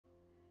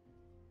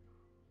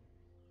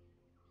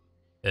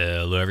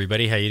Hello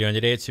everybody, how you doing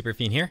today? It's Super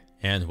Fiend here,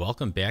 and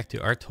welcome back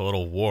to our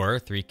Total War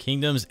 3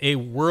 Kingdoms, a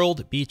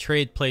World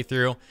Betrayed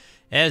playthrough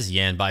as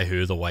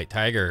Baihu the White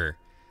Tiger.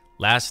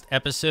 Last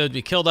episode,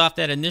 we killed off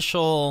that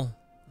initial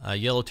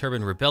Yellow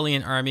Turban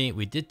Rebellion army.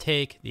 We did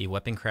take the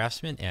Weapon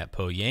Craftsman at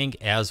Po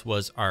Yang, as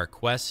was our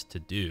quest to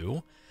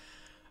do.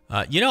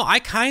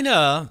 I kind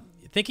of,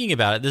 thinking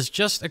about it, this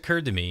just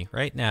occurred to me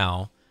right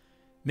now.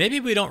 Maybe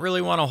we don't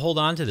really want to hold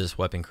on to this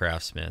Weapon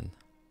Craftsman.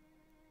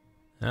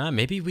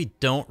 Maybe we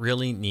don't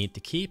really need to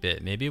keep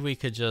it. Maybe we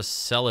could just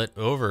sell it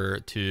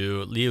over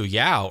to Liu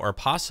Yao or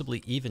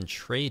possibly even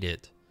trade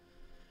it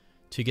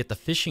to get the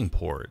fishing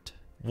port.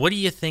 What do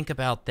you think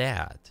about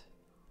that?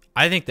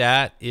 I think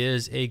that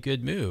is a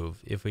good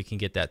move if we can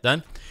get that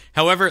done.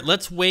 However,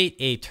 let's wait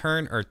a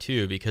turn or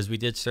two because we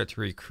did start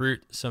to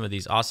recruit some of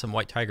these awesome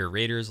White Tiger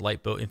Raiders,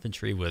 light bow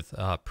infantry with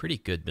a pretty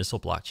good missile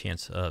block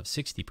chance of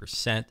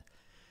 60%.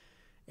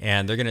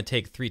 And they're going to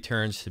take 3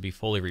 turns to be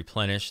fully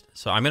replenished.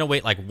 So I'm going to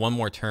wait like one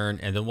more turn,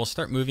 and then we'll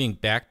start moving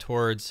back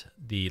towards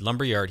the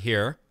lumberyard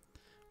here,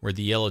 where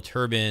the Yellow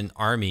Turban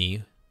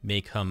army may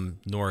come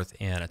north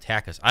and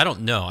attack us. I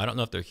don't know. I don't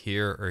know if they're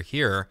here or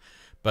here,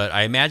 but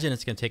I imagine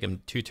it's going to take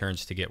them 2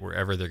 turns to get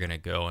wherever they're going to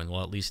go, and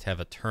we'll at least have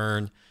a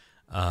turn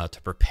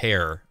to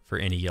prepare for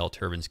any Yellow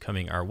Turbans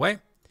coming our way.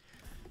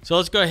 So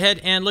let's go ahead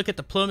and look at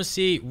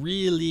diplomacy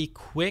really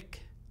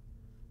quick.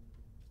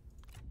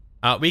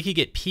 We could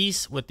get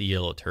peace with the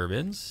Yellow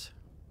Turbans.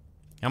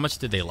 How much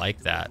did they like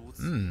that?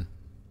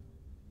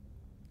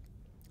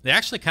 They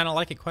actually kind of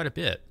like it quite a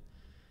bit.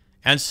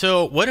 And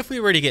so what if we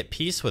were to get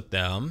peace with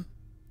them?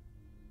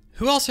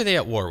 Who else are they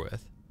at war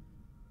with?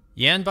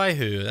 Yan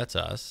Baihu, that's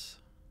us.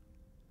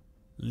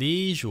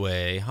 Li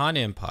Jue, Han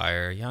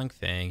Empire, Yang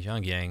Feng,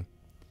 Zhang Yang.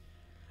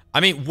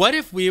 I mean, what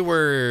if we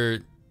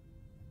were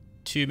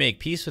to make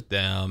peace with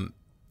them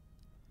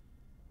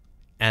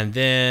and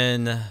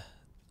then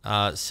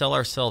sell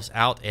ourselves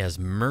out as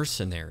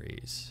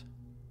mercenaries?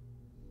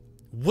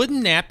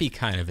 Wouldn't that be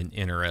kind of an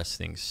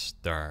interesting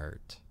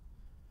start?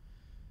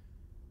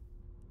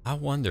 I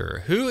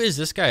wonder, who is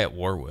this guy at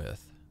war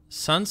with?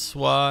 Sun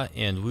Sua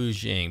and Wu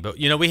Jing. But,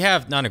 we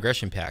have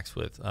non-aggression pacts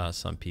with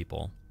some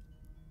people.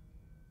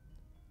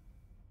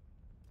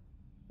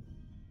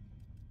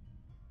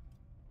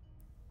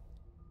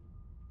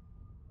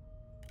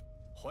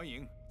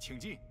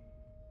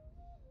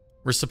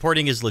 We're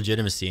supporting his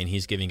legitimacy, and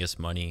he's giving us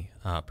money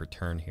per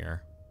turn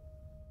here.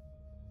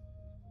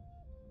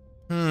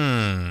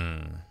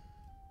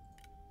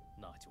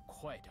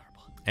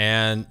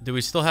 And do we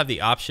still have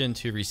the option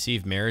to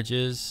receive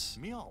marriages?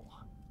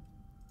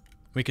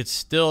 We could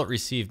still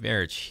receive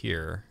marriage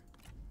here.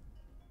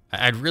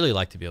 I'd really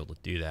like to be able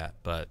to do that,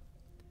 but...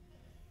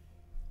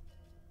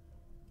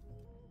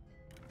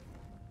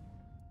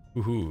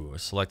 Ooh, a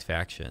select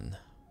faction.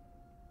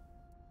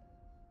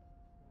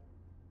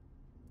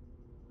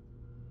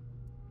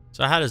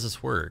 So how does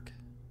this work?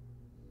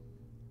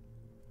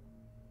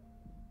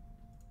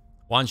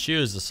 Wan Shu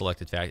is the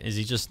selected faction. Is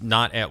he just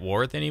not at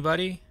war with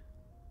anybody?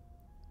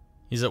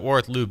 He's at war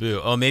with Lu Bu.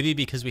 Oh, maybe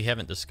because we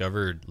haven't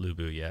discovered Lu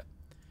Bu yet.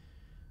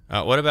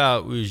 What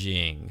about Wu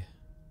Jing?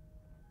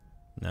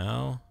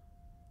 No?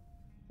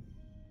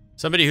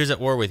 Somebody who's at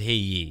war with He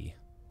Yi.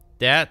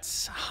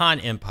 That's Han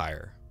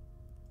Empire.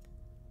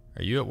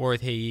 Are you at war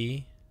with He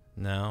Yi?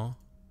 No?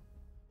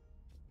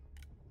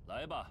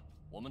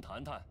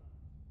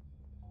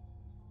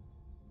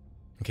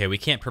 Okay, we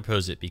can't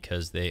propose it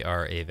because they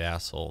are a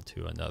vassal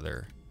to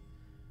another.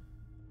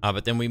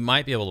 But then we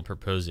might be able to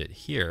propose it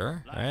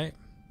here, right?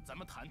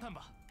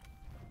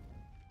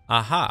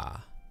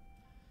 Aha.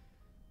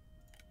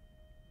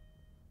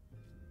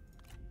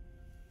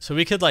 So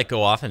we could like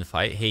go off and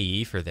fight He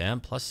Yi for them.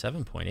 Plus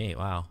 7.8,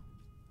 wow.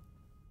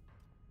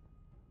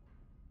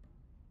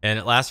 And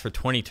it lasts for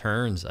 20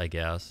 turns, I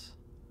guess.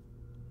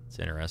 It's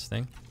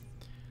interesting.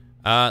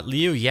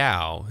 Liu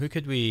Yao, who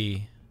could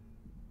we...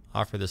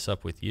 offer this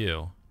up with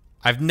you?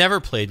 I've never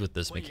played with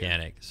this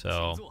mechanic,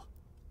 so...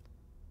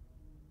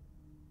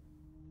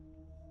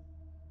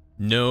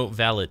 No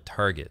valid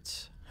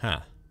targets. Huh.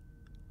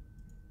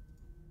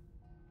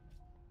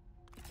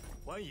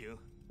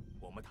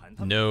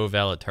 No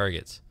valid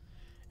targets.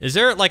 Is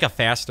there like a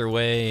faster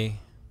way?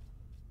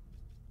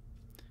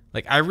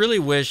 Like, I really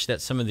wish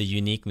that some of the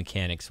unique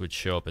mechanics would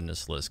show up in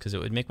this list, because it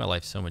would make my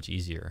life so much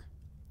easier.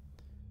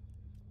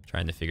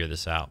 Trying to figure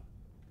this out.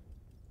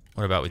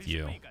 What about with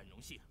you?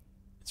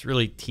 It's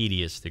really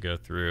tedious to go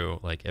through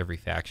like every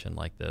faction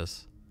like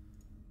this.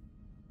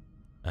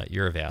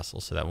 You're a vassal,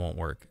 so that won't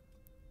work.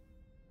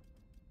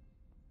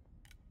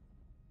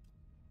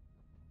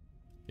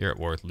 You're at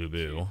war with Lu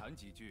Bu.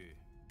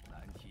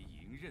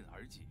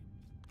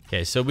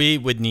 Okay, so we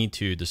would need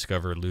to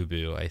discover Lu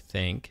Bu, I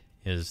think,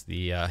 is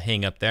the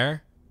hang up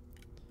there.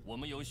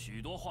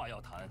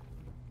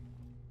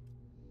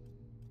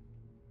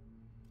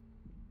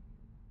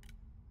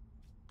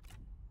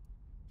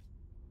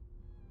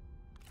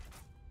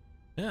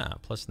 Yeah,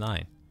 plus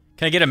 9.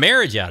 Can I get a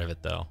marriage out of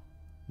it, though?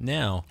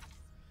 No.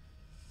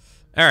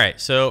 All right,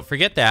 so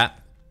forget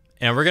that.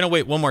 And we're going to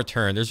wait one more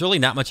turn. There's really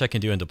not much I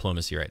can do in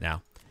diplomacy right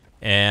now.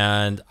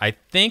 And I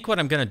think what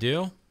I'm going to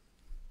do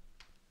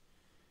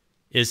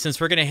is,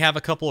 since we're going to have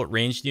a couple of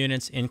ranged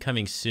units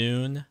incoming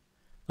soon,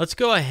 let's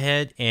go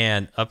ahead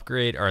and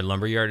upgrade our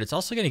lumberyard. It's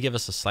also going to give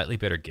us a slightly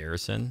better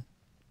garrison.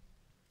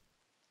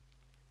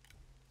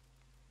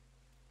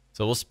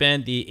 So we'll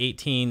spend the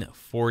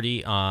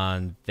 1840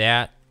 on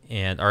that.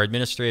 And our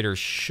administrator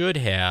should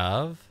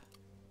have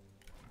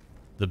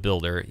the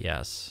builder.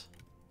 Yes.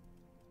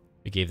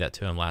 We gave that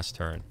to him last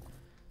turn.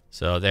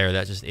 So there,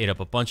 that just ate up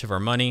a bunch of our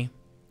money.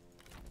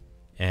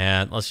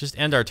 And let's just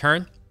end our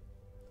turn.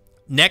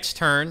 Next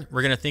turn,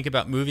 we're going to think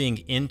about moving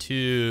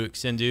into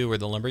Xindu where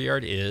the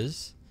lumberyard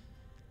is.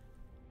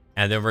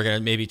 And then we're going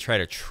to maybe try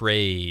to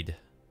trade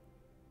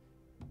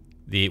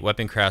the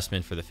weapon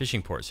craftsman for the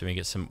fishing port so we can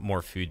get some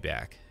more food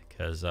back.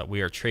 Because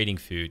we are trading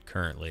food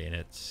currently, and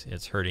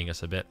it's hurting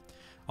us a bit.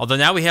 Although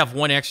now we have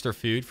 1 extra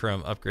food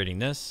from upgrading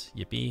this.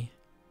 Yippee.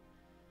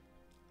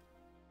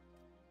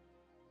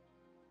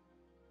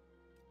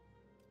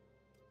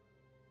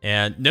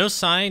 And no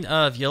sign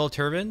of yellow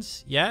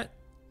turbans yet.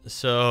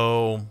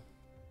 So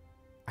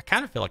I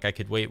kind of feel like I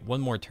could wait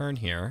one more turn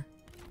here.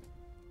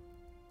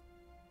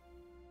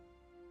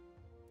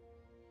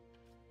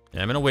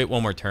 Yeah, I'm going to wait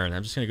one more turn.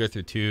 I'm just going to go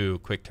through 2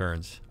 quick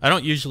turns. I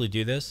don't usually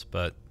do this,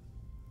 but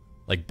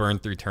like burn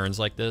through turns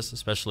like this,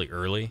 especially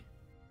early.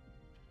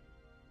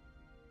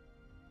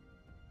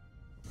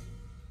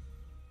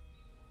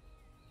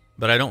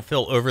 But I don't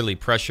feel overly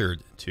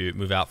pressured to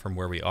move out from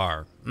where we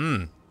are.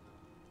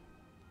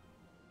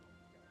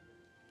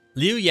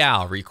 Liu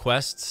Yao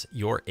requests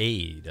your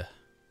aid.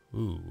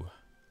 Ooh.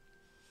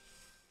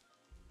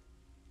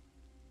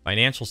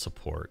 Financial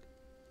support.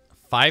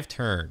 5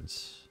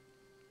 turns.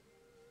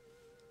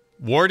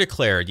 War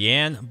declared.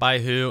 Yan,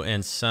 Baihu,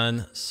 and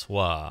Sun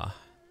Sua.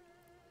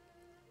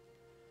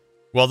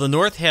 While the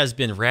North has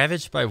been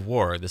ravaged by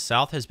war, the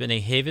South has been a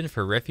haven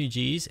for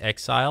refugees,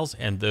 exiles,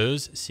 and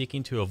those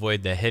seeking to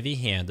avoid the heavy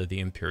hand of the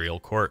imperial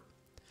court.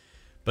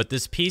 But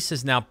this peace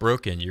is now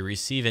broken. You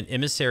receive an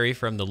emissary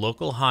from the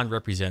local Han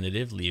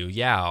representative, Liu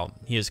Yao.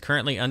 He is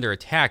currently under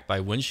attack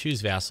by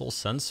Wenshu's vassal,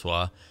 Sun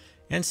Sua,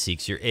 and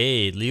seeks your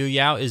aid. Liu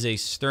Yao is a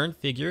stern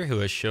figure who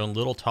has shown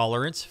little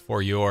tolerance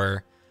for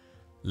your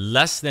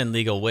less than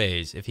legal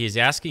ways. If he is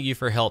asking you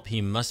for help,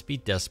 he must be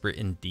desperate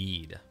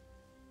indeed.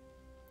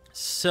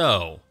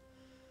 So,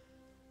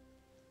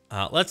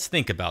 let's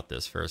think about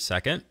this for a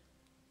second.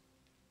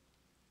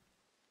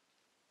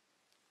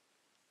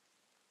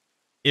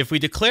 If we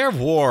declare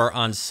war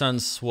on Sun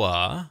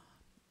Sua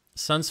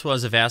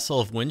is a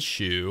vassal of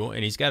Wenshu,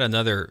 and he's got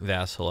another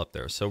vassal up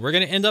there. So we're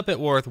going to end up at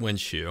war with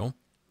Wenshu.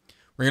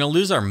 We're going to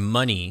lose our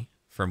money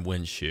from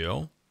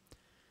Wenshu.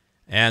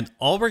 And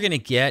all we're going to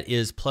get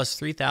is plus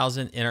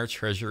 3,000 in our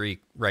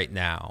treasury right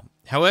now.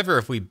 However,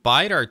 if we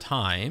bide our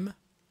time,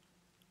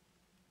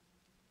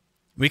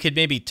 we could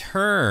maybe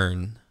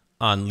turn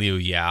on Liu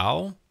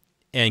Yao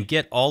and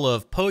get all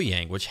of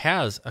Poyang, which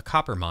has a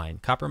copper mine.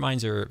 Copper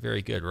mines are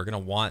very good. We're going to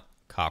want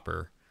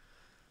copper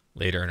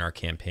later in our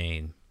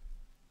campaign.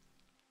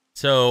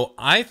 So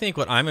I think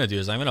what I'm going to do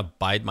is I'm going to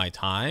bide my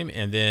time,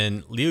 and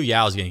then Liu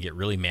Yao is going to get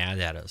really mad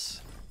at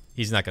us.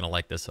 He's not going to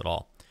like this at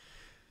all.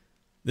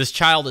 This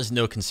child is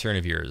no concern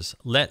of yours.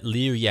 Let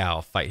Liu Yao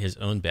fight his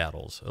own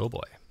battles. Oh boy.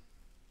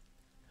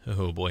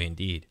 Oh boy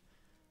indeed.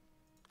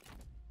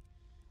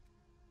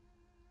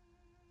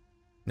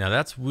 Now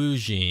that's Wu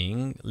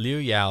Jing. Liu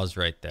Yao's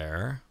right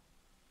there.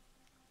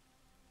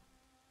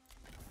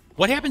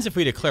 What happens if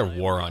we declare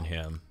war on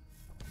him?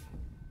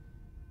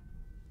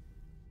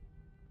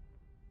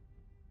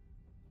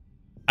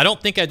 I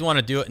don't think I'd want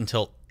to do it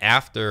until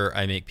after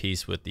I make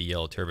peace with the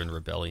Yellow Turban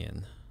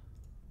Rebellion.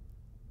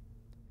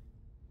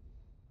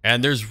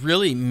 And there's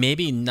really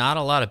maybe not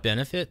a lot of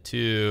benefit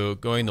to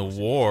going to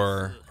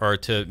war or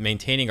to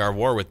maintaining our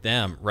war with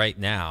them right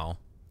now.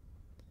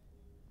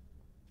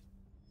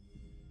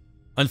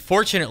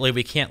 Unfortunately,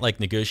 we can't like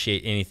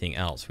negotiate anything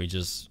else. We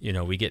just, you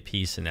know, we get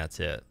peace and that's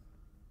it.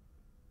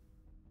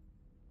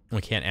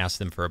 We can't ask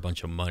them for a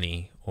bunch of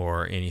money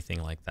or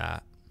anything like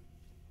that.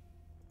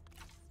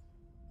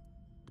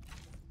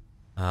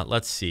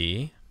 Let's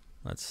see.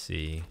 Let's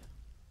see.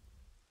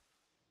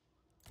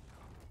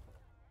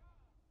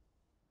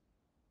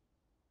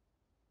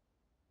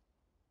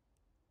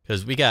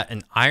 Because we got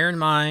an iron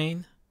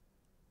mine,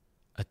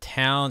 a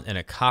town, and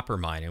a copper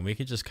mine. And we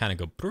could just kind of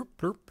go burp,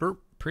 burp, burp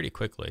pretty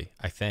quickly,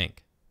 I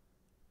think.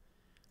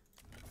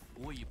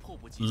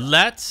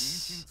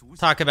 Let's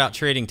talk about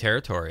trading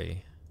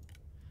territory.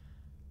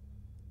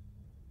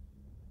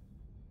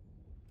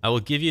 I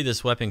will give you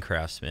this weapon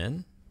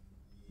craftsman.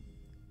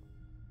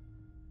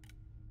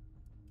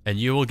 And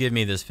you will give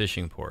me this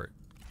fishing port.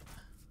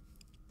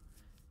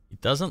 He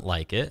doesn't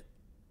like it.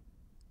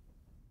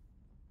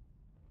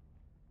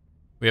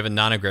 We have a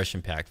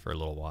non-aggression pact for a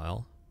little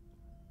while.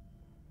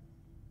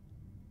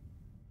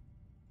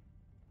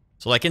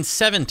 So like in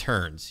 7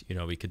 turns, you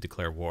know, we could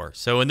declare war.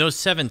 So in those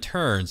 7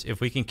 turns, if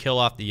we can kill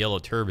off the Yellow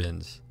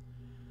Turbans,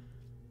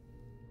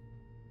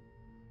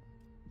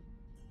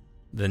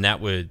 then that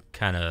would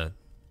kind of,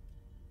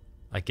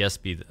 I guess,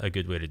 be a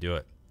good way to do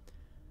it.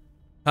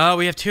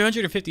 We have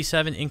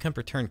 257 income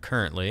per turn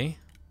currently.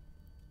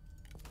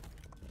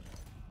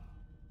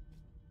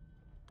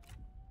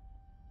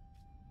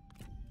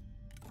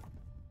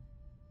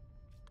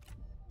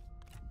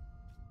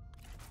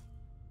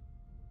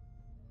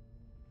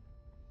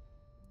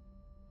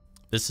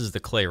 This is the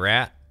clay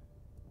rat.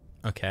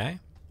 Okay.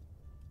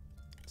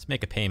 Let's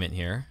make a payment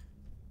here.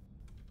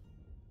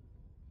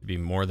 It'd be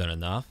more than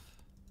enough.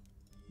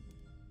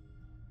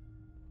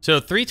 So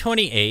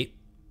 328.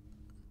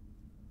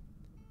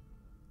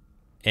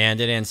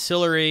 And an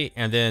ancillary,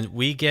 and then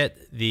we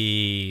get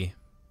the,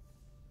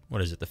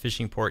 what is it, the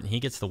fishing port, and he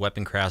gets the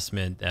weapon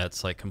craftsman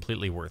that's like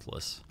completely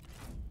worthless.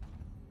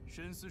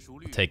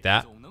 I'll take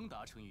that.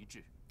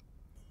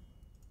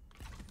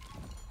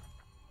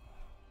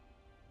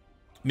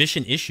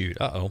 Mission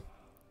issued. Uh-oh.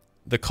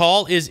 The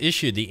call is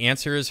issued. The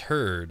answer is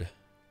heard.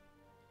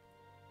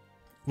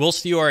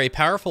 Whilst you are a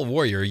powerful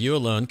warrior, you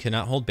alone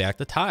cannot hold back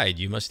the tide.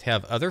 You must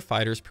have other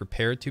fighters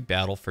prepared to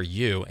battle for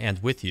you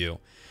and with you.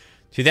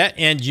 To that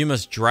end, you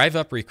must drive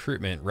up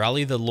recruitment,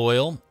 rally the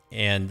loyal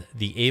and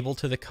the able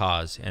to the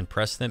cause, and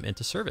press them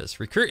into service.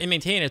 Recruit and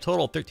maintain a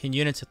total of 13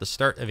 units at the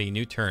start of a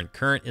new turn.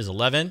 Current is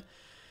 11,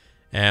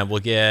 and we'll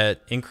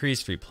get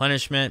increased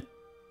replenishment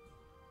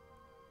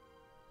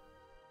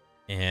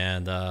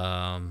and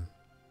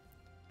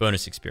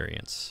bonus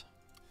experience.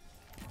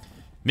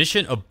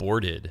 Mission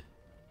aborted.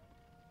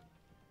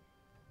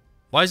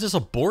 Why is this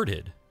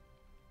aborted?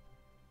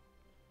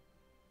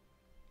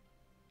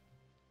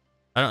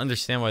 I don't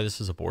understand why this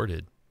is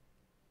aborted.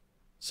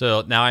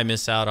 So now I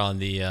miss out on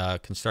the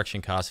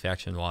construction cost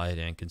faction-wide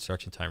and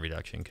construction time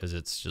reduction because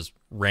it's just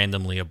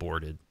randomly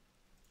aborted.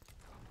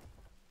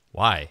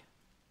 Why?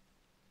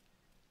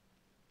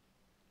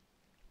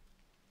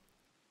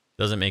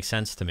 Doesn't make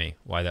sense to me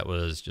why that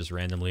was just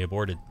randomly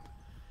aborted.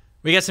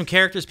 We got some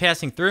characters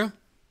passing through.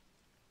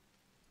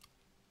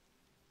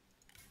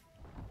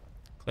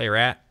 Clay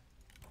rat.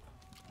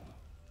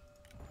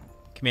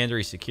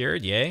 Commandery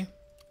secured, yay.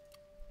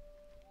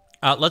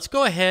 Let's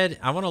go ahead.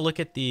 I want to look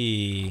at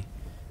the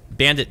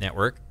bandit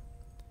network.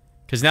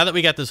 Because now that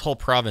we got this whole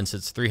province,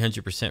 it's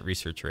 300%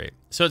 research rate.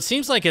 So it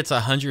seems like it's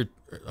 100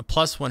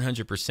 plus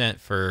 100%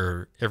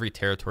 for every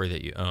territory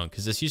that you own.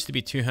 Because this used to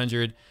be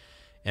 200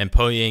 and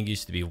Poyang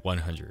used to be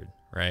 100,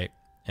 right?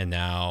 And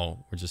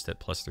now we're just at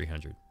plus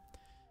 300.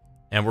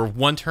 And we're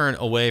one turn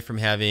away from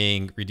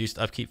having reduced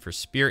upkeep for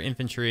spear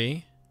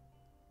infantry.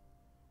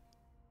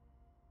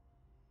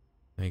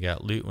 We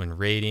got loot when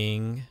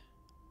raiding.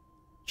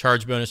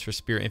 Charge bonus for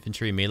spear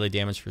infantry. Melee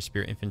damage for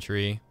spear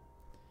infantry.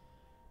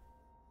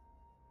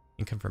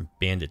 Income from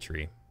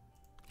banditry.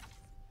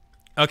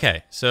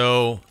 Okay,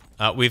 so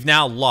we've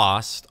now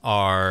lost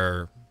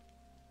our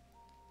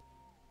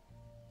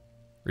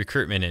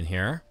recruitment in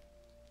here.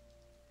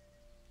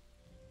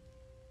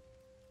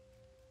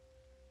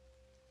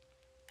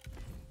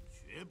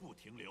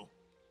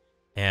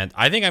 And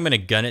I think I'm going to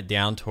gun it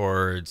down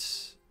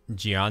towards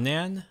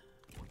Jianan,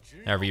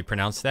 however you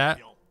pronounce that.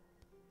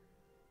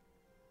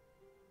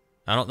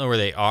 I don't know where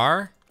they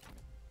are.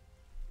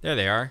 There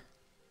they are.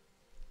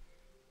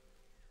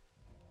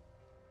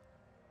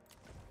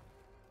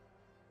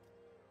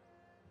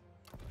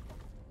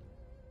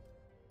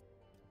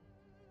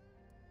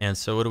 And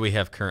so what do we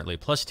have currently?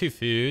 Plus 2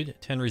 food,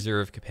 10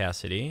 reserve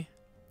capacity.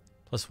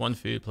 Plus 1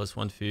 food, plus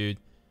 1 food.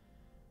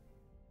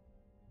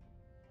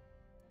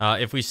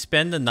 If we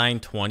spend the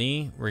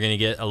 920, we're going to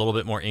get a little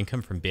bit more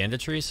income from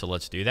banditry, so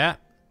let's do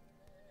that.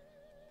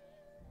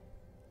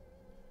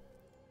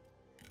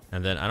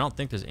 And then I don't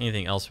think there's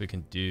anything else we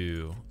can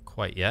do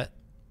quite yet.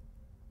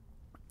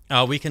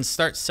 We can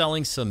start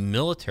selling some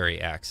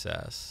military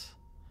access.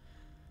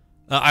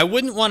 I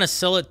wouldn't want to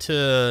sell it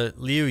to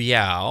Liu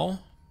Yao.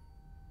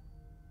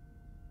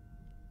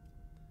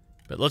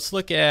 But let's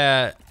look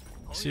at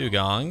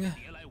Sugong.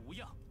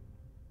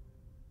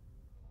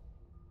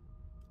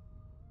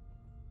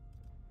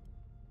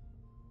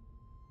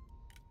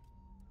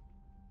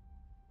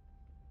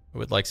 I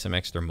would like some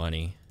extra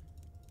money.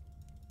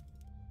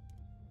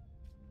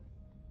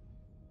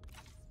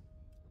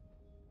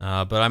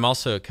 But I'm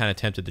also kind of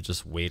tempted to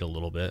just wait a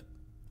little bit.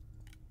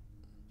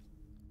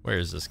 Where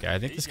is this guy? I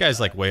think this guy's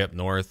like way up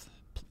north.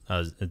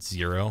 It's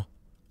 0.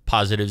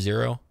 Positive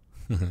 0.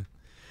 All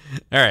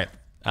right.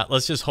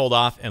 Let's just hold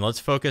off and let's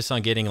focus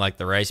on getting like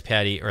the rice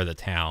paddy or the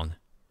town.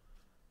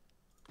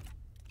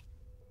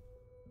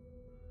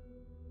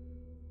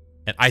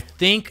 And I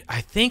think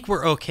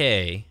we're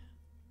okay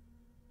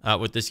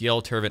with this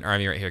yellow turban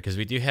army right here because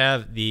we do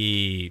have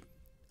the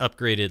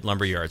upgraded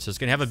lumberyard. So it's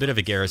going to have a bit of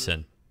a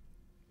garrison.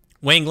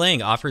 Wang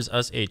Lang offers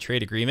us a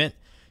trade agreement.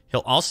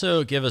 He'll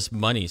also give us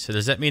money. So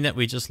does that mean that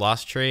we just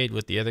lost trade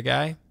with the other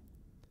guy?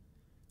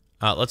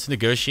 Let's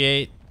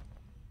negotiate.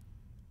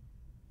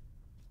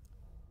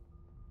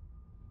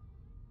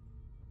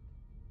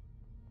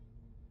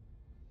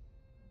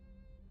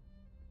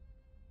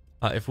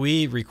 If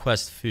we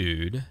request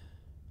food...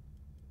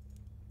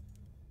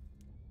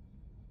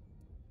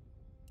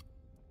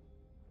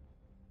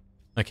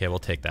 Okay, we'll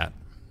take that.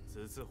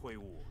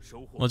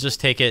 We'll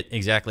just take it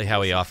exactly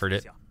how he offered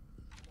it.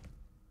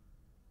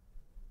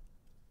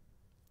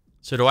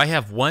 So do I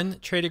have one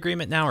trade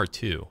agreement now or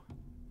two?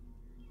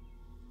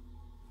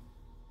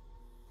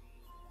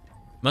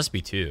 Must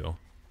be two.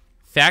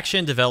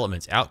 Faction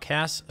developments.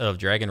 Outcasts of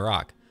Dragon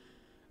Rock.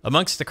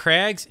 Amongst the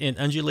crags and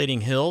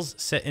undulating hills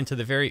set into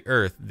the very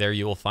earth, there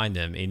you will find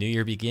them. A new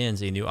year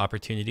begins, a new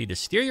opportunity to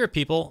steer your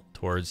people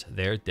towards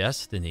their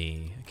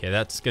destiny. Okay,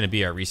 that's going to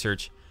be our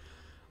research.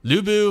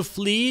 Lu Bu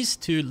flees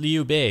to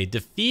Liu Bei.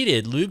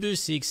 Defeated, Lu Bu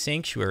seeks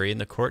sanctuary in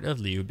the court of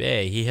Liu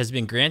Bei. He has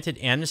been granted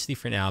amnesty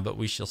for now, but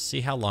we shall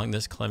see how long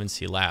this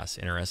clemency lasts.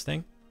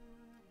 Interesting.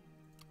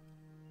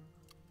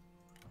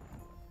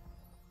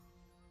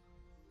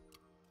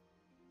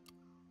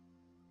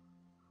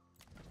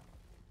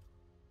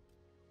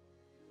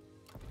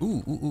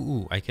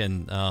 Ooh. I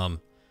can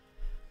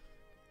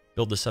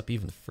build this up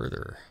even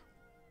further.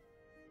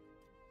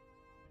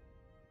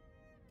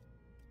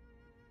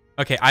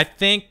 Okay, I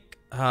think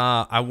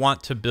I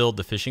want to build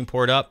the fishing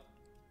port up.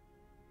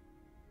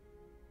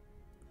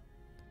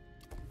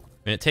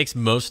 And it takes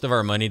most of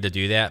our money to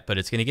do that, but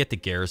it's going to get the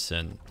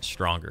garrison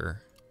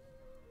stronger.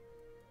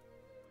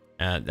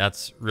 And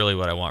that's really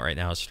what I want right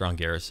now is strong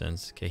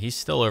garrisons. Okay, he's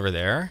still over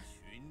there.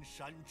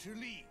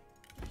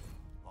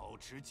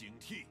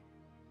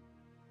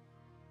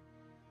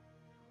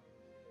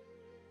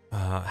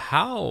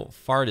 How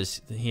far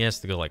does he has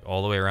to go, like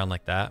all the way around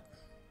like that?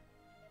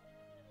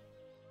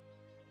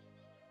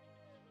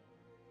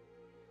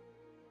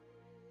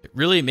 It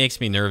really makes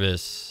me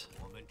nervous.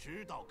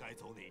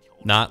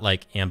 Not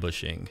like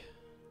ambushing.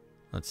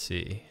 Let's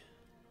see.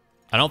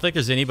 I don't think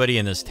there's anybody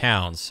in this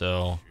town,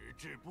 so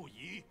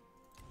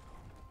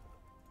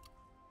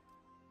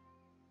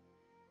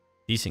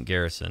decent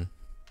garrison.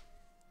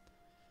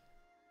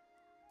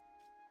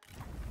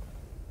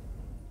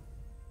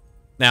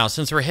 Now,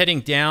 since we're heading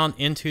down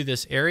into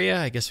this area,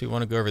 I guess we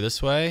want to go over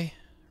this way.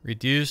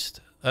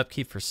 Reduced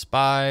upkeep for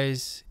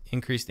spies,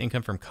 increased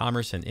income from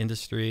commerce and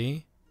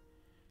industry.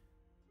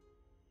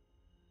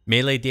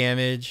 Melee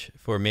damage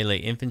for melee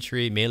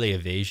infantry, melee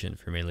evasion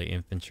for melee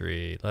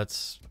infantry.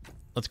 Let's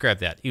grab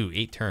that. Ooh,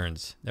 8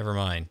 turns. Never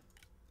mind.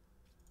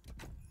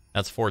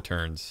 That's 4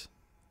 turns.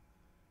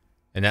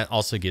 And that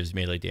also gives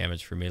melee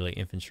damage for melee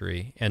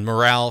infantry. And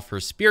morale for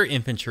spear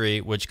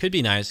infantry, which could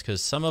be nice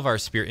because some of our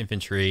spear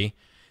infantry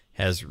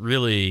has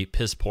really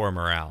piss poor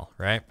morale,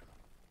 right?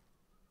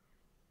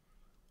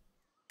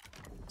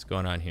 What's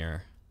going on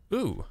here?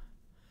 Ooh,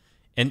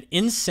 an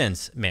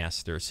incense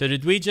master. So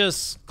did we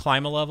just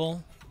climb a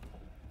level?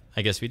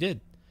 I guess we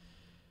did.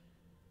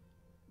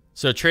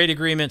 So trade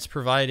agreements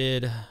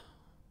provided.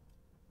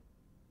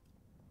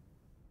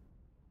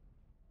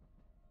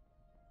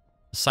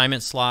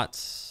 Assignment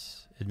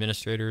slots,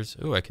 administrators.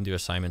 Ooh, I can do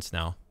assignments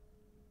now.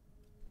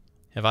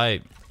 Have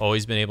I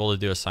always been able to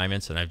do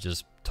assignments and I've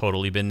just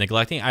totally been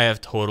neglecting? I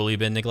have totally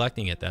been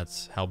neglecting it.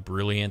 That's how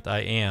brilliant I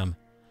am.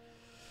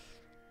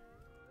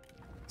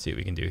 Let's see what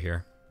we can do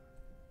here.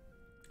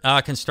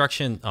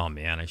 Construction. Oh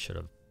man, I should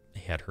have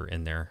had her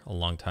in there a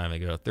long time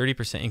ago.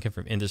 30% income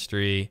from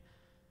industry.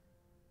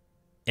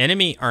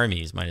 Enemy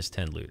armies minus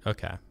 10 loot.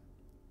 Okay.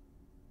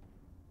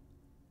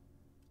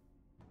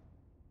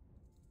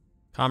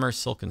 Commerce,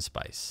 silk and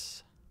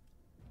spice.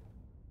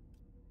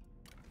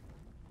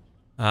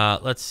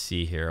 Let's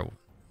see here.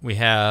 We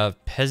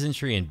have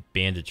peasantry and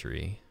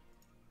banditry.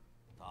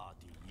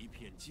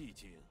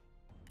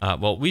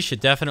 Well, we should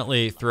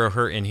definitely throw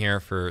her in here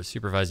for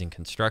supervising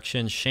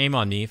construction. Shame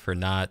on me for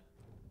not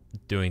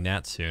doing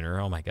that sooner.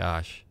 Oh my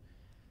gosh.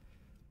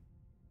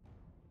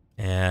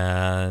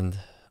 And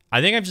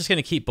I think I'm just going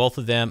to keep both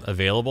of them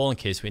available in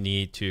case we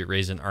need to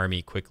raise an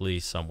army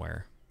quickly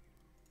somewhere.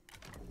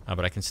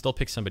 But I can still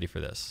pick somebody for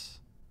this.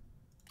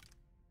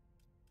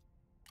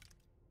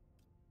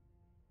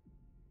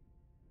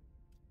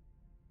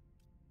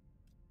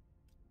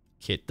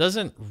 Okay, it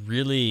doesn't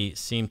really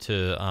seem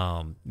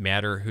to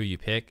matter who you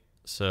pick.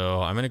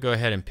 So I'm going to go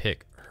ahead and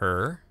pick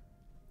her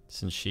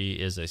since she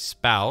is a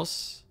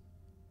spouse.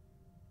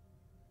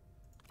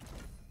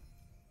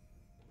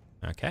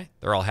 Okay,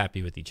 they're all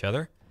happy with each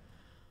other.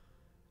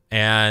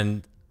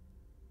 And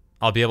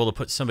I'll be able to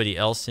put somebody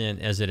else in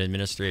as an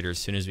administrator as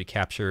soon as we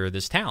capture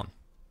this town.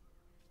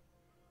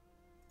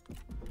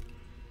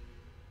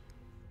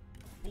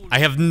 I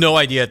have no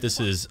idea if this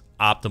is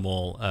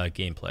optimal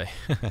gameplay.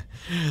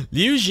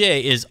 Liu Yao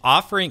is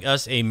offering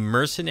us a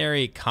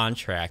mercenary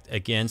contract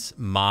against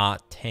Ma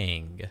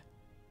Teng.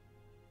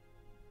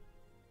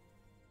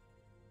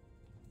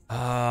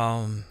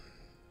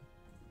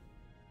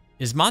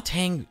 Is Ma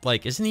Teng,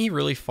 like, isn't he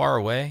really far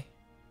away?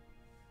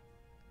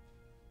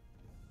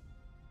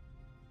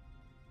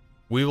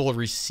 We will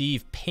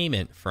receive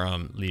payment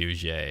from Liu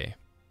Yao.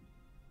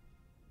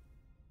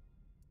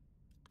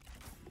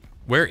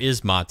 Where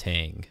is Ma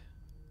Teng?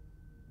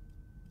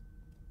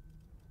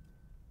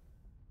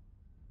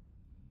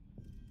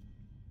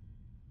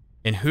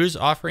 And who's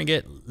offering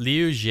it?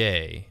 Liu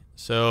Yao.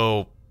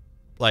 So,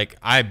 like,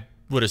 I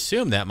would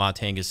assume that Ma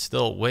Teng is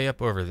still way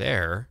up over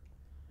there.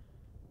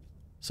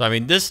 So, I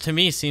mean, this to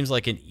me seems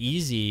like an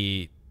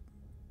easy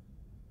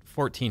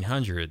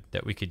 1400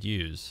 that we could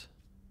use.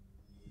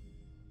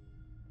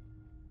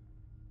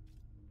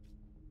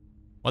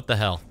 What the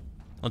hell?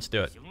 Let's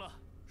do it.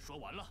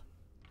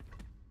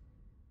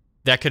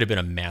 That could have been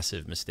a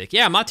massive mistake.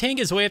 Yeah, Ma Teng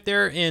is way up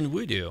there in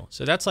Wudu,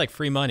 so that's like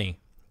free money.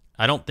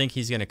 I don't think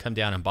he's going to come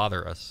down and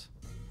bother us.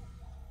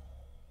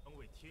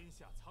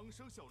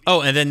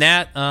 Oh, and then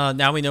that,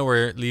 now we know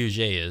where Liu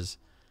Yao is.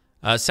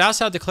 Cao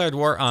Cao declared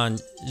war on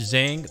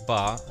Zhang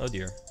Ba. Oh,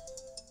 dear.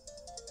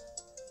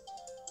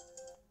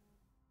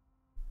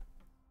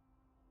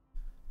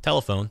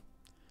 Telephone.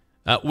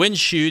 Wen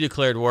Shu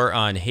declared war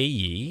on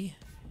Heiyi.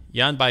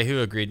 Yan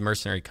Baihu agreed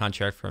mercenary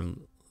contract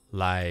from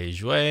Lai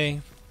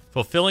Jue.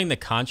 Fulfilling the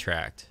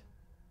contract.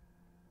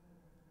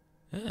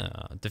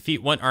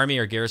 Defeat one army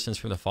or garrisons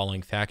from the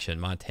following faction.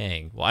 Ma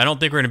Teng. Well, I don't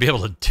think we're going to be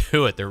able to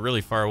do it. They're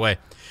really far away.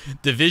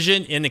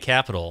 Division in the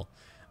capital.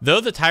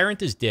 Though the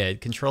tyrant is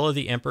dead, control of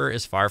the emperor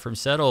is far from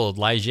settled.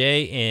 Lai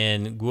Jie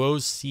and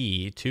Guo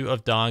Si, two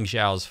of Dong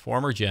Zhao's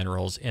former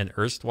generals and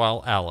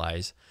erstwhile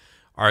allies,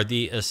 are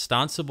the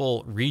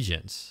ostensible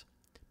regents.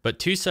 But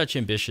two such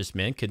ambitious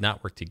men could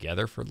not work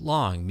together for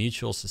long.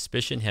 Mutual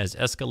suspicion has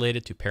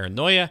escalated to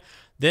paranoia,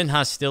 then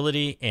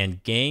hostility,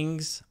 and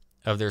gangs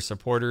of their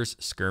supporters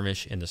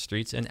skirmish in the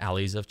streets and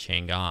alleys of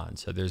Chang'an.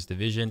 So there's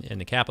division in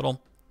the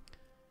capital.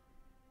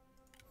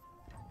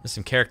 There's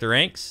some character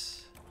ranks.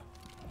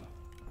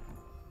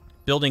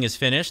 Building is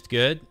finished.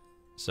 Good.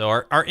 So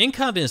our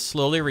income is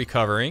slowly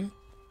recovering.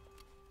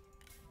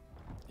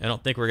 I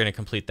don't think we're going to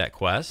complete that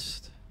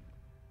quest.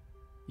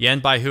 Yan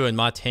Baihu and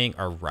Ma Teng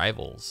are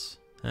rivals.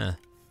 Huh.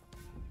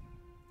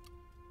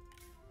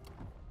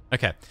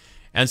 Okay.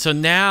 And so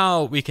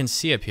now we can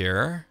see up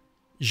here.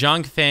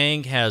 Zhang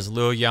Feng has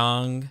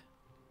Luoyang.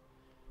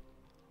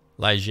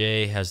 Lai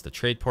Jie has the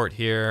trade port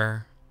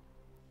here.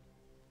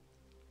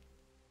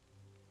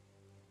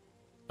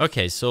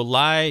 Okay, so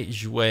Lai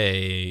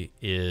Jue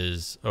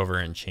is over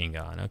in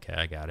Chang'an. Okay,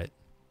 I got it.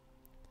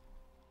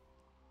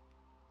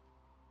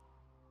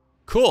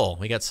 Cool.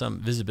 We got some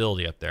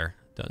visibility up there.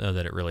 Don't know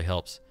that it really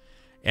helps.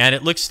 And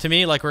it looks to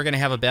me like we're going to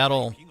have a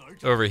battle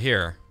over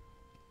here.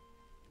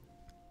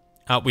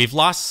 We've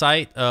lost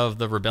sight of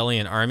the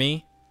rebellion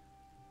army.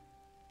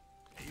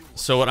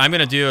 So what I'm going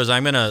to do is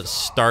I'm going to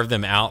starve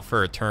them out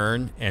for a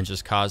turn and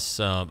just cause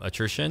some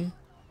attrition.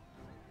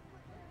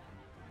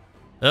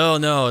 Oh,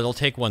 no, it'll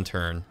take one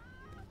turn.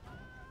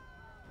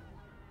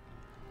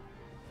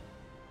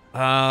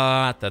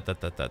 No,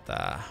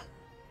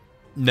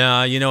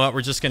 you know what?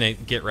 We're just going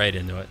to get right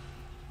into it.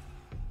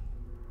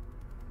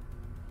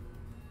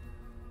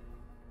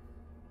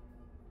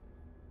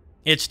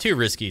 It's too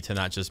risky to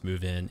not just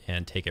move in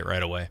and take it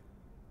right away.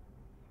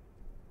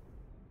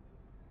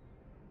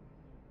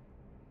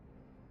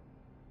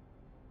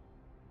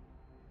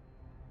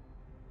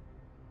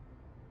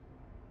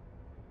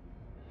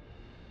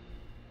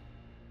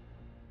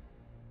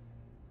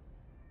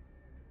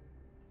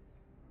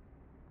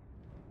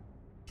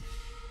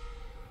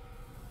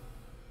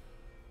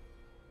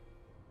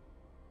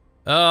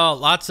 Oh,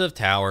 lots of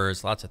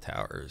towers, lots of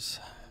towers.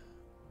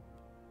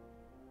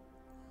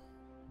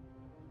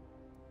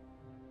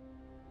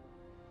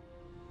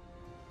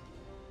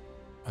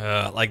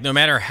 Like, no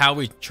matter how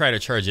we try to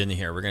charge into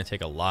here, we're going to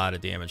take a lot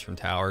of damage from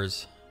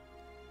towers.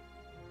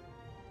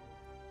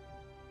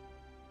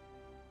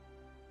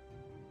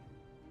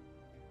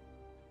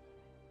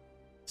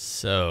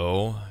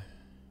 So,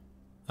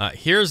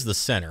 here's the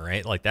center,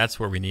 right? Like, that's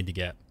where we need to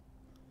get.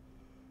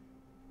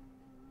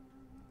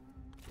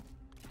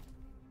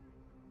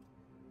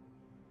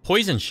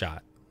 Poison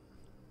shot.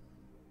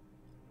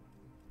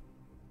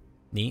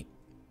 Neat.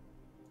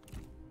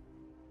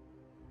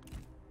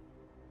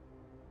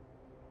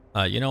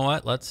 You know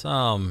what? Let's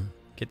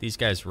get these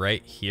guys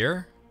right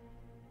here.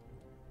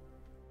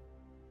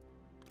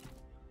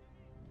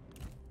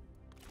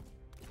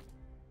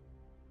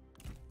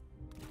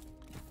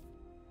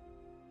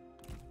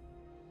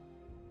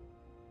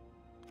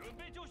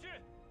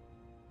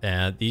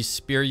 And these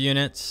spear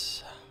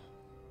units,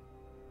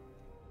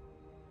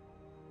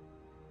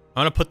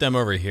 I'm gonna put them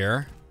over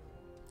here,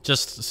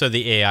 just so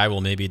the AI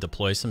will maybe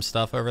deploy some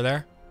stuff over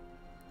there.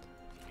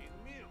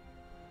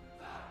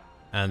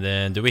 And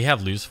then, do we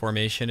have loose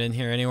formation in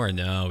here anywhere?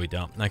 No, we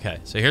don't. Okay,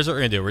 so here's what we're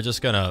gonna do. We're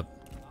just gonna...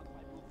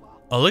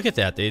 Oh, look at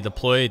that. They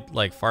deployed,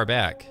 like, far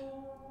back.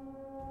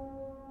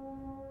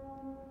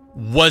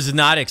 Was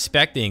not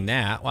expecting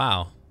that.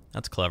 Wow,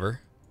 that's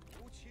clever.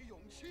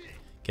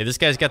 Okay, this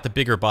guy's got the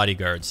bigger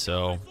bodyguards,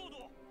 so...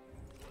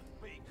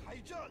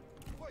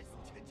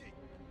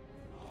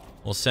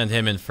 we'll send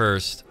him in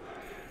first.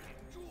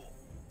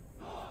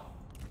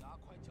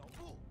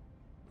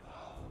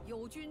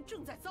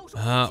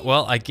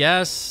 Well, I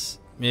guess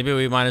maybe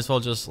we might as well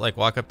just, like,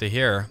 walk up to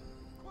here.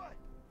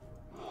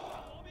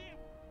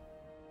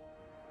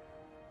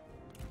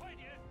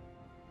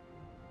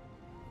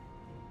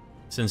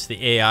 Since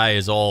the AI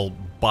is all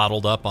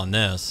bottled up on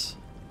this.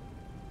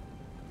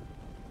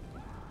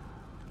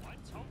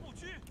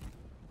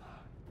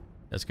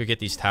 Let's go get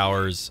these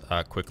towers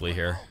quickly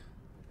here.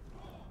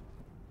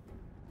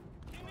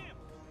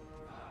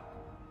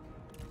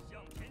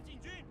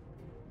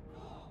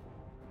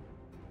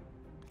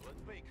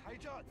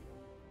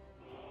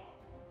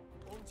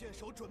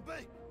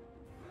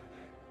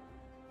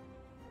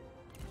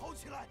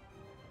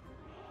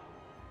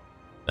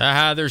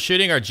 They're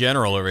shooting our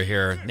general over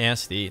here.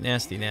 Nasty,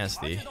 nasty,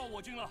 nasty.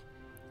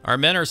 Our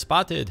men are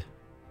spotted.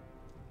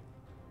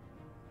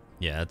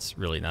 Yeah, that's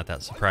really not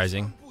that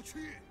surprising.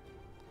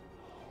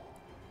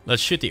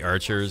 Let's shoot the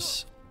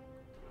archers.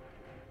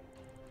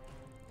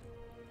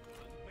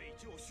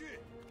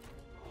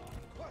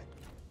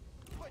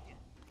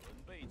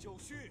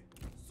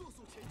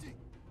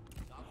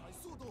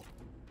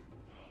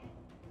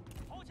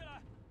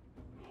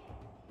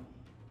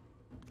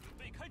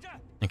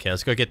 Okay,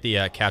 let's go get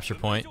the capture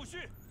point.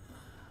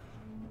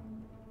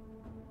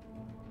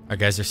 Our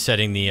guys are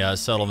setting the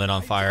settlement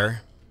on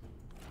fire.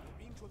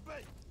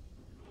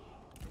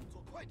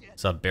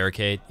 What's up,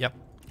 barricade? Yep.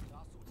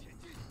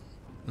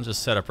 I'll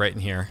just set up right in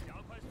here.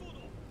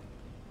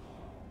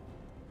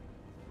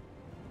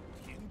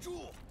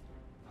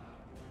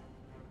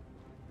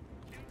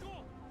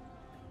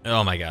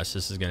 Oh my gosh,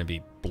 this is going to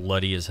be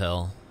bloody as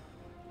hell.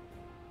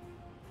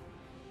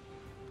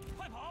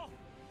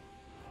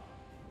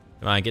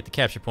 Come on, get the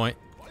capture point.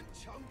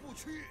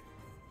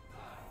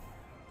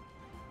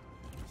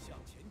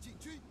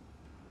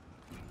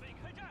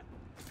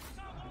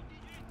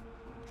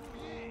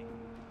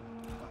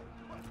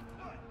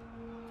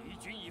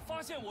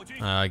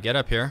 Get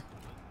up here.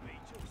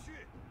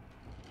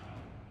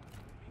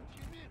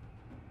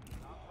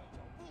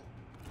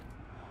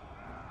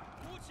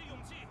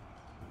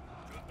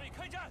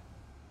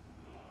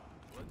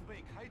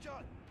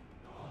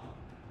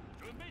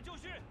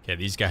 Okay,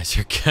 these guys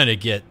are gonna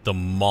get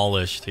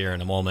demolished here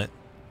in a moment.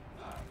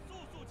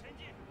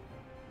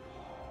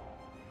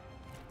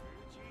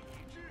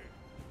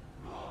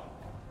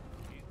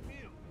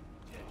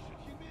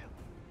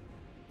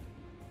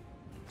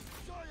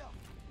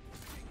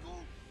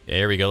 Okay,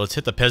 here we go. Let's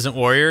hit the peasant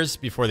warriors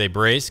before they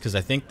brace, because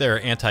I think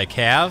they're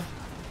anti-cav.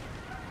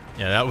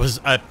 Yeah, that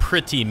was a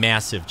pretty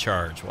massive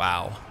charge.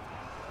 Wow.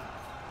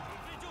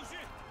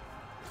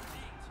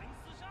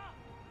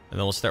 And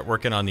then we'll start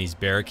working on these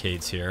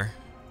barricades here.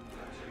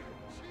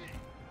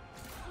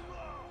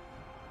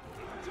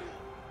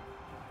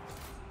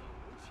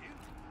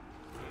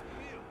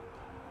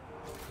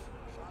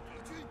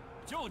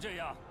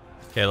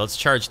 Okay, let's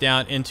charge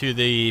down into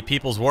the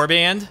People's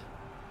Warband.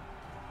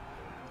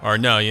 Or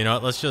no, you know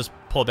what? Let's just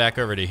pull back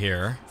over to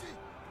here.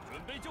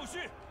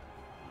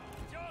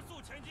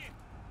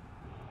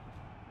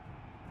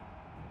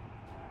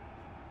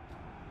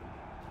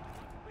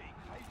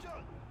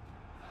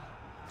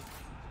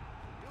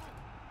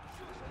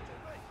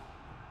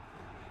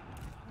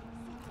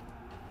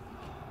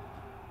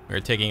 We're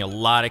taking a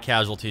lot of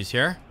casualties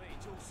here.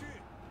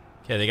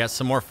 Okay, they got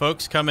some more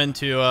folks coming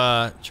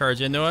to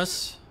charge into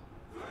us.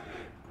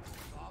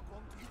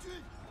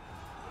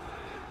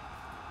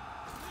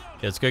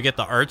 Okay, let's go get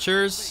the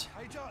archers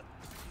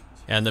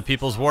and the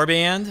People's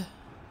Warband.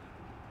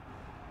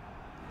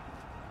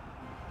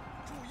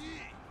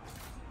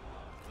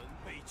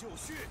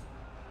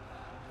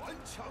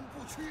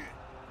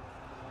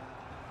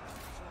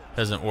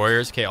 Peasant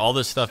warriors. Okay, all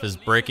this stuff is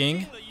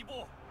breaking.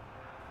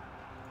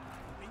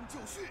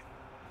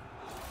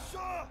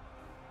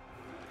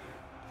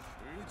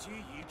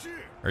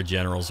 Our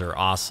generals are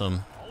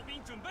awesome.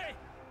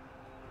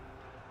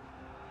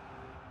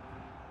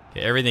 Okay,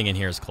 everything in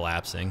here is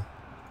collapsing.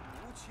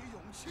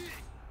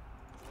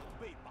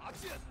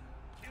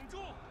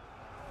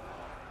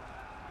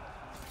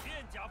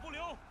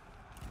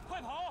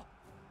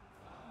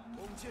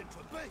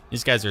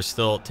 These guys are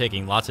still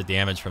taking lots of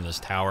damage from this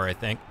tower, I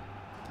think.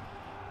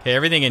 Okay,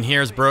 everything in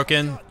here is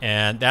broken,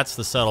 and that's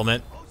the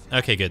settlement.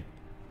 Okay, good.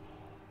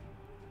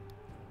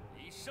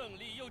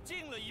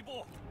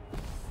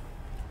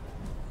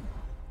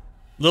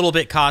 Little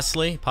bit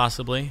costly,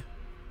 possibly,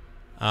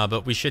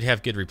 but we should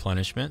have good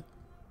replenishment.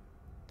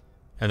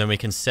 And then we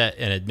can set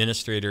an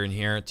administrator in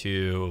here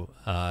to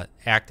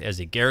act as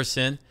a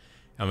garrison,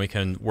 and we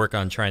can work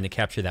on trying to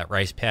capture that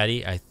rice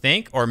paddy, I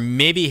think, or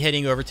maybe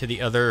heading over to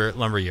the other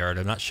lumberyard.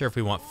 I'm not sure if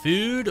we want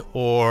food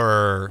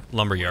or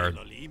lumberyard.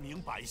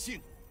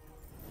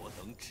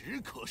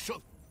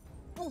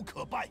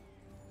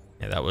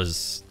 Yeah, that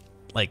was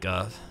like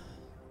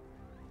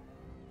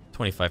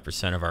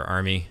 25% of our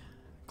army,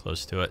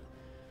 close to it.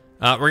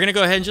 We're going to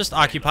go ahead and just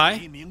occupy.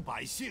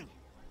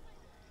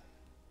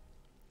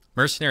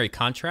 Mercenary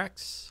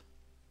contracts.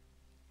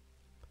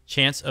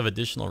 Chance of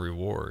additional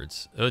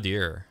rewards. Oh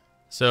dear.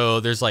 So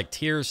there's like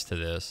tiers to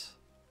this.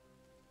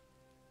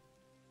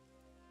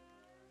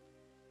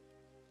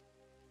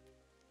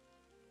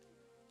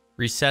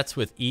 Resets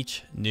with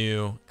each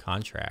new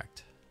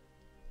contract.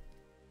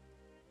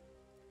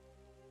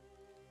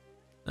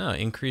 Oh,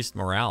 increased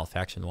morale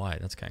faction-wide.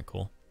 That's kind of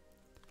cool.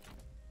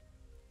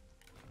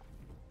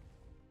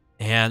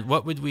 And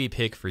what would we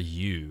pick for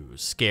you?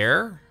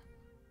 Scare?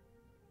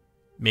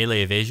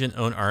 Melee evasion,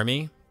 own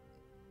army.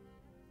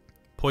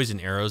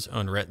 Poison arrows,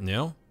 own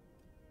retinue.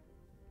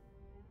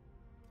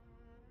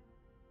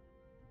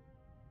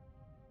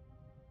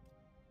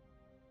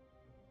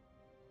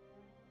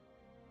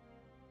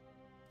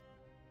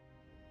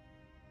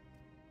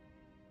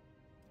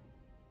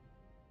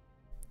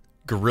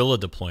 guerrilla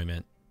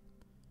deployment.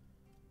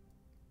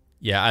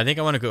 Yeah, I think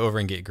I want to go over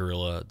and get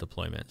guerrilla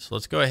deployment. So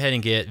let's go ahead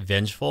and get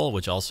vengeful,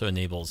 which also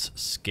enables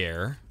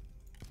scare.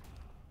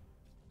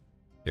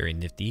 Very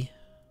nifty.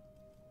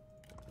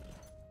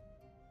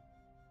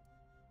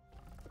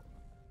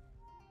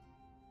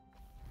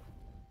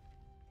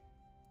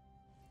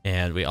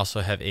 And we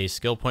also have a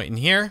skill point in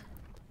here.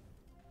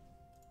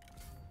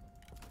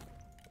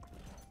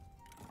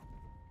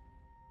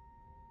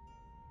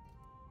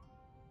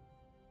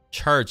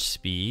 Charge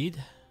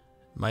speed.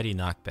 Mighty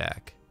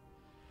knockback.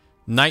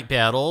 Night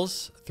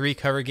battles. 3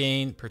 cover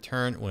gain per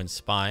turn when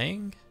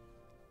spying.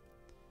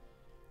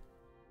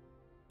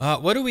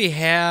 What do we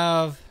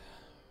have?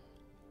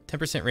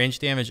 10% range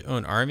damage,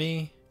 own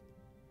army.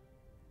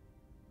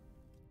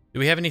 Do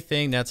we have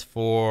anything that's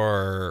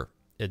for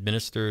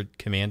administered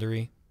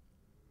commandery?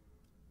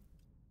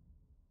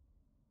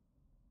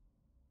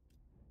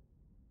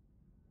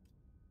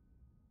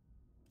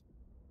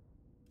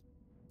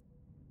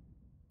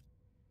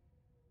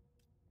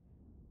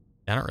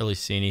 I don't really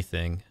see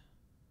anything.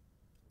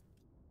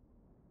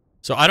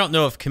 So I don't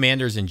know if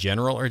commanders in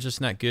general are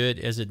just not good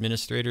as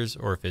administrators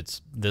or if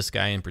it's this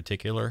guy in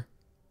particular.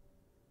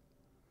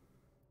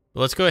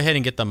 But let's go ahead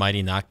and get the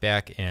mighty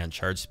knockback and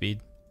charge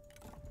speed.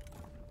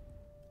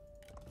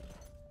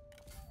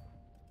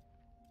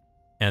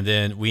 And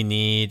then we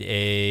need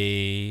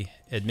a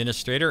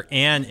administrator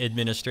and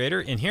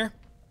administrator in here.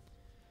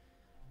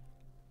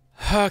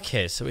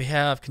 Okay, so we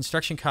have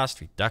construction cost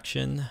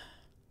reduction.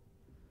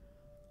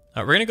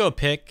 We're going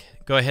to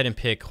go ahead and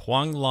pick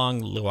Huang Long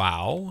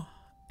Luao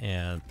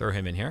and throw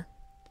him in here.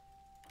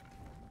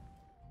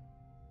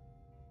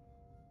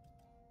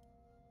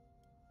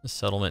 The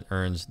settlement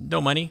earns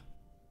no money.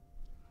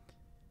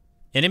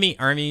 Enemy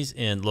armies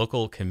in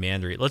local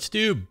commandery. Let's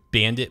do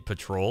bandit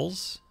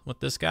patrols with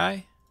this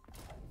guy,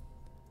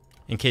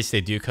 in case they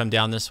do come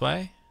down this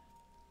way.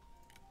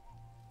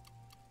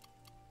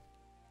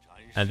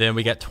 And then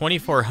we got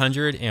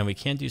 2,400, and we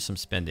can do some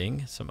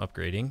spending, some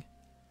upgrading.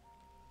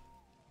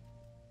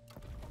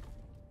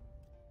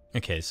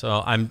 Okay,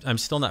 so I'm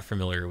still not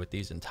familiar with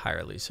these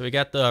entirely. So we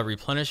got the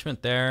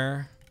replenishment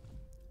there.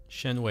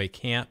 Shenwei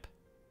Camp.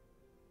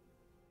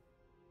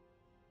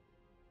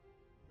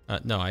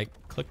 No, I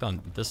clicked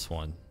on this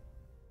one.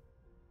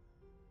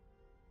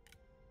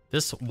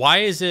 Why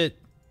is it?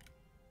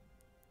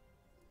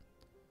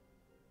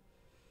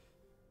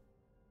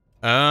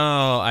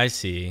 Oh, I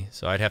see.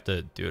 So I'd have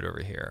to do it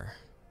over here.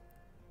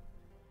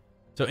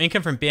 So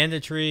income from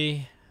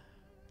banditry,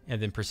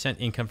 and then %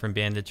 income from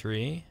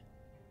banditry.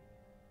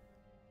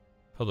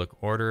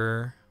 Public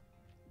order.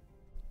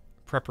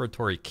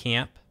 Preparatory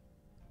camp.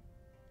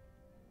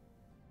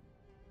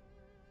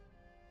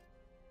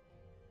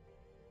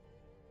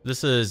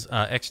 This is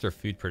extra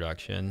food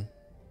production.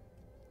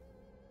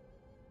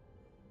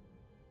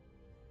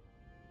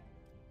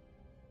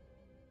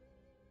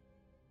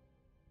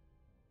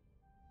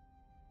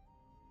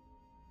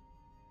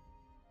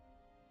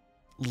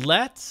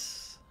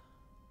 Let's...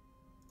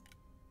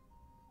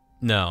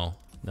 No.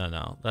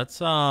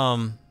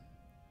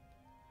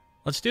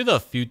 Let's do the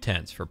food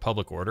tents for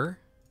public order.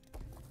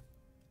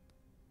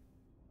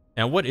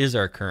 And what is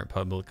our current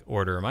public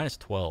order?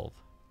 -12.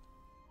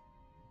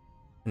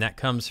 And that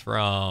comes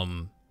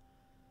from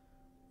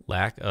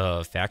lack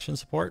of faction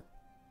support.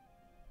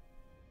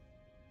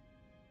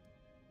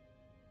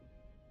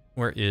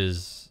 Where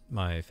is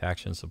my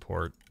faction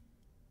support?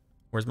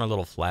 Where's my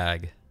little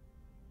flag?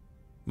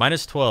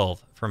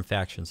 -12 from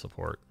faction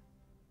support.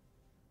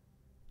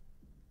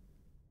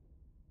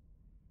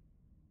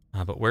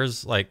 But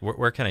where's, like,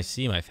 where can I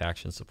see my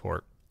faction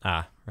support?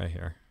 Ah, right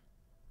here.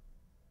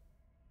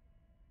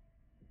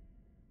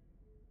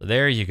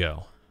 There you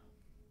go.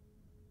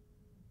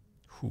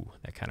 Whew,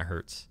 that kind of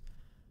hurts.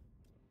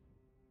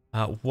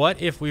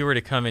 What if we were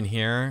to come in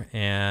here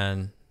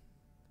and...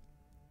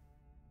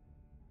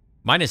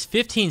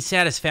 -15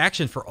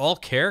 satisfaction for all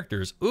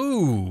characters.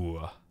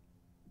 Ooh.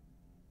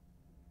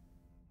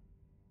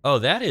 Oh,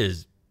 that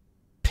is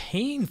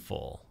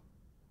painful.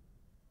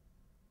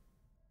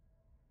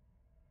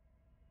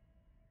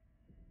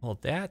 Well,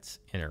 that's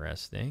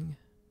interesting.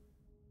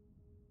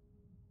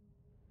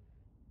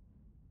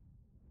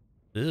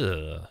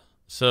 Ugh.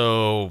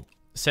 So,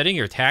 setting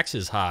your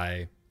taxes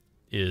high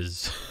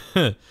is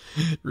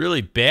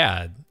really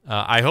bad.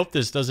 I hope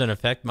this doesn't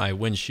affect my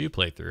Wen Shu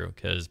playthrough,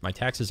 because my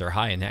taxes are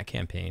high in that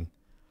campaign.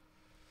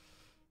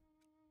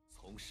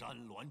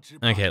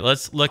 Okay,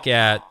 let's look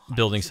at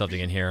building something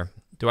in here.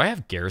 Do I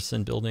have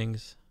garrison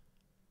buildings?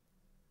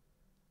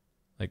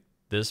 Like,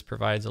 this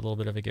provides a little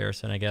bit of a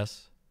garrison, I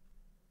guess.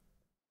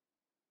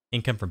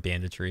 Income from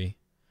banditry.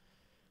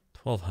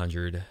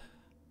 1,200.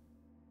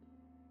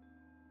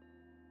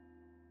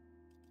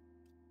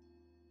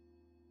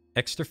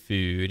 Extra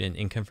food and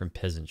income from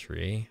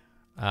peasantry.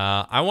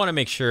 I want to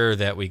make sure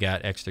that we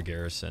got extra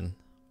garrison.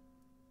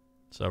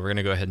 So we're going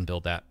to go ahead and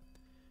build that,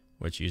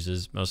 which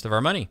uses most of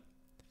our money.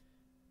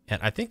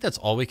 And I think that's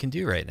all we can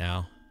do right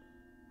now.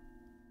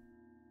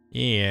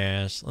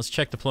 Yes. Let's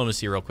check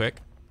diplomacy real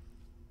quick.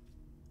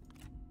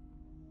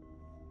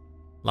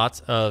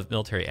 Lots of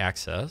military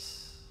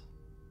access.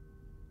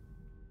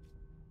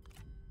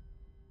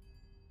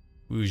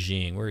 Wu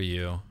Jing, where are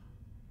you?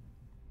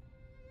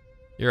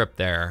 You're up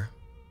there.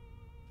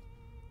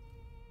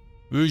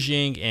 Wu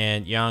Jing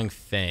and Yang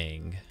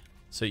Feng.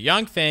 So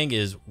Yang Feng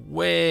is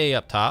way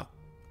up top.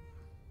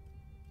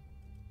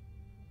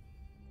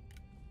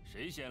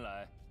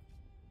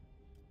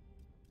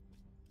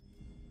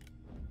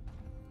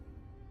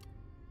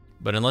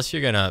 But unless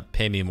you're gonna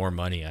pay me more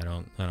money, I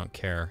don't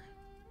care.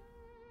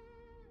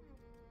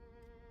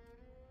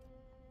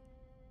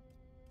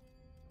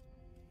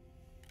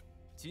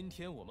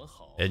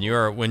 And you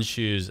are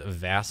Winshu's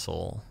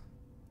vassal.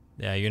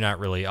 Yeah, you're not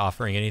really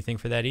offering anything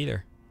for that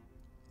either.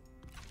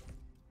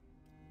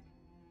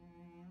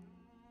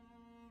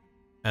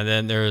 And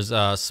then there's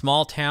a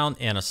small town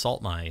and a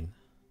salt mine.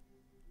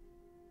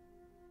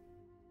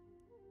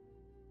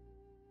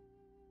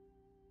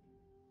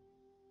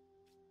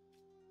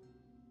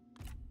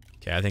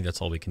 Okay, I think that's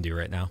all we can do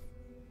right now.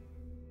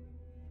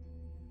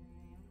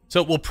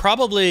 So we'll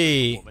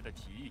probably...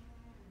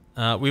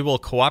 we will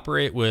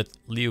cooperate with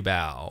Liu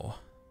Yao.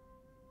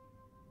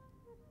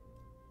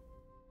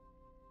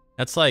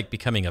 That's like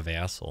becoming a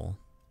vassal.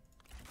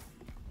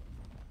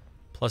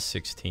 Plus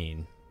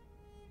 16.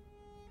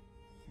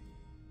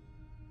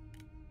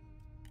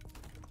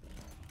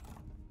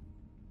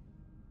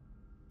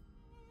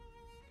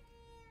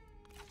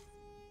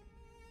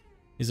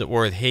 He's at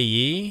war with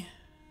Heiyi.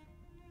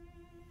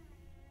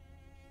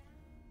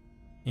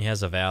 He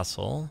has a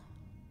vassal.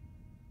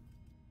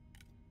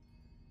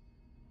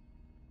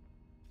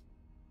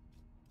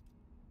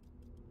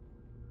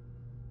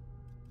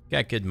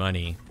 Got good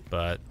money,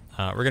 but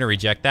we're going to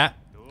reject that.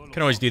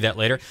 Can always do that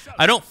later.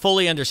 I don't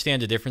fully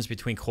understand the difference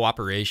between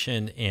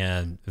cooperation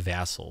and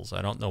vassals.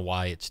 I don't know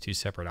why it's two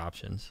separate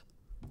options.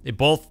 They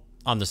both,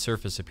 on the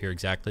surface, appear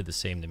exactly the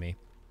same to me.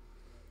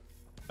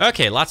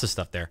 Okay, lots of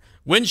stuff there.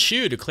 Wen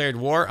Shu declared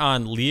war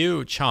on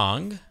Liu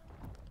Chang.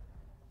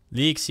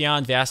 Li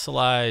Xian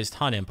vassalized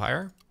Han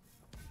Empire.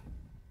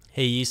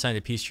 Heiyi signed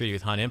a peace treaty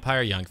with Han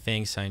Empire. Yang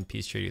Feng signed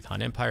peace treaty with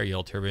Han Empire.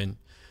 Yellow Turban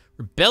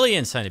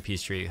Rebellion signed a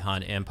peace treaty with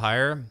Han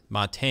Empire.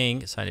 Ma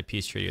Teng signed a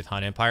peace treaty with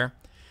Han Empire.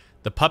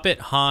 The puppet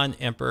Han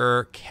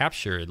Emperor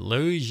captured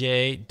Liu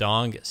Jie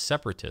Dong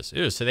separatists.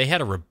 Ooh, so they had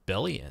a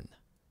rebellion.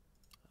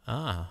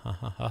 Ah, ha,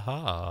 ha, ha,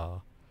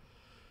 ha.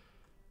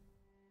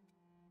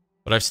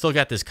 But I've still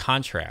got this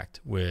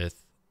contract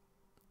with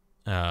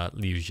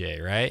Liu Jie,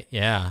 right?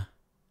 Yeah.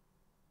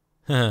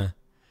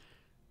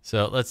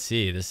 So let's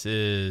see. This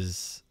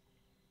is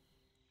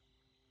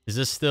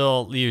this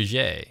still Liu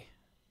Jie?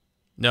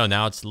 No,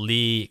 now it's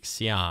Li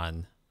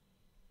Xian.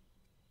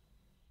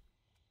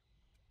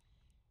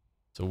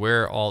 So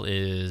where all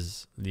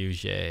is Liu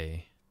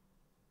Jie?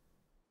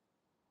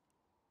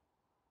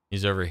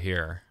 He's over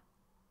here.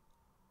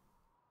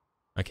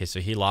 Okay, so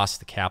he lost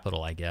the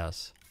capital, I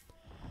guess.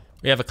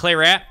 We have a clay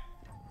rat.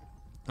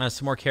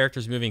 Some more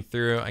characters moving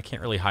through. I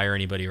can't really hire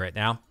anybody right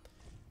now.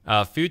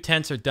 Food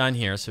tents are done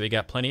here, so we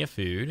got plenty of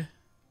food.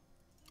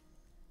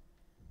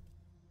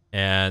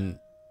 And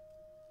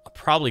I'll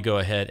probably go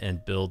ahead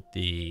and build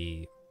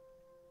the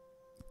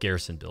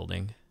garrison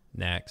building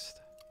next.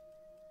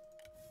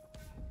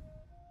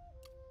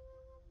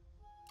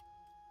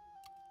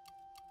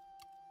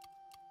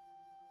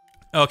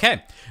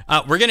 Okay,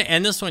 we're going to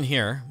end this one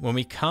here. When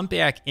we come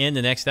back in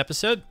the next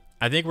episode,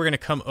 I think we're going to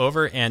come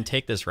over and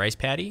take this rice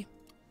paddy.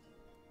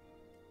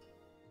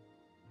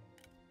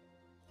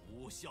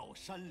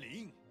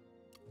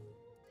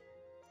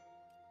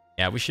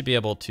 Yeah, we should be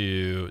able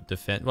to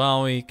defend.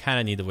 Well, we kind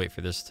of need to wait for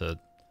this to...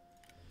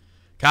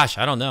 Gosh,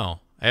 I don't know.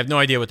 I have no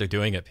idea what they're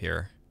doing up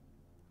here.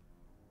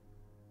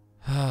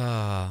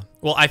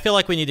 Well, I feel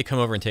like we need to come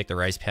over and take the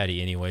rice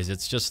paddy anyways.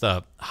 It's just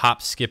a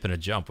hop, skip, and a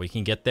jump. We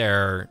can get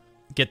there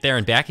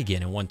and back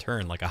again in one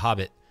turn, like a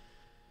hobbit.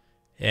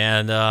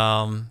 And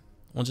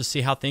we'll just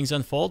see how things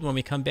unfold when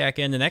we come back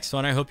in the next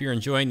one. I hope you're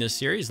enjoying this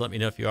series. Let me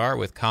know if you are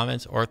with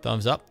comments or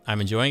thumbs up. I'm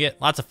enjoying it.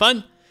 Lots of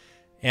fun.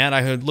 And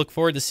I look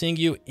forward to seeing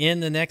you in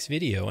the next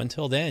video.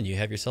 Until then, you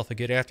have yourself a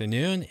good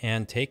afternoon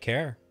and take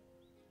care.